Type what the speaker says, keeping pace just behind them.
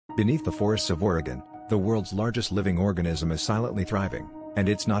Beneath the forests of Oregon, the world's largest living organism is silently thriving, and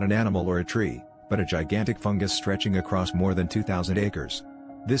it's not an animal or a tree, but a gigantic fungus stretching across more than 2,000 acres.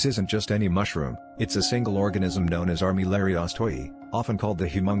 This isn't just any mushroom, it's a single organism known as Armillaria ostoi, often called the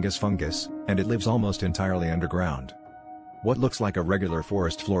humongous fungus, and it lives almost entirely underground. What looks like a regular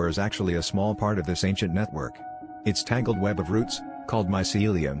forest floor is actually a small part of this ancient network. Its tangled web of roots, called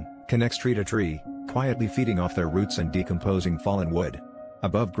mycelium, connects tree to tree, quietly feeding off their roots and decomposing fallen wood.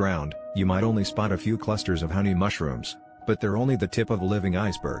 Above ground, you might only spot a few clusters of honey mushrooms, but they're only the tip of a living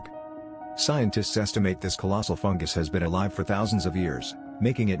iceberg. Scientists estimate this colossal fungus has been alive for thousands of years,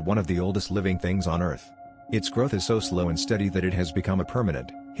 making it one of the oldest living things on Earth. Its growth is so slow and steady that it has become a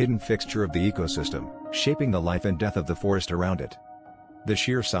permanent, hidden fixture of the ecosystem, shaping the life and death of the forest around it. The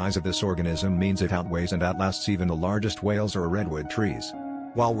sheer size of this organism means it outweighs and outlasts even the largest whales or redwood trees.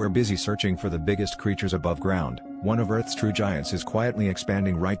 While we're busy searching for the biggest creatures above ground, one of Earth's true giants is quietly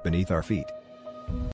expanding right beneath our feet.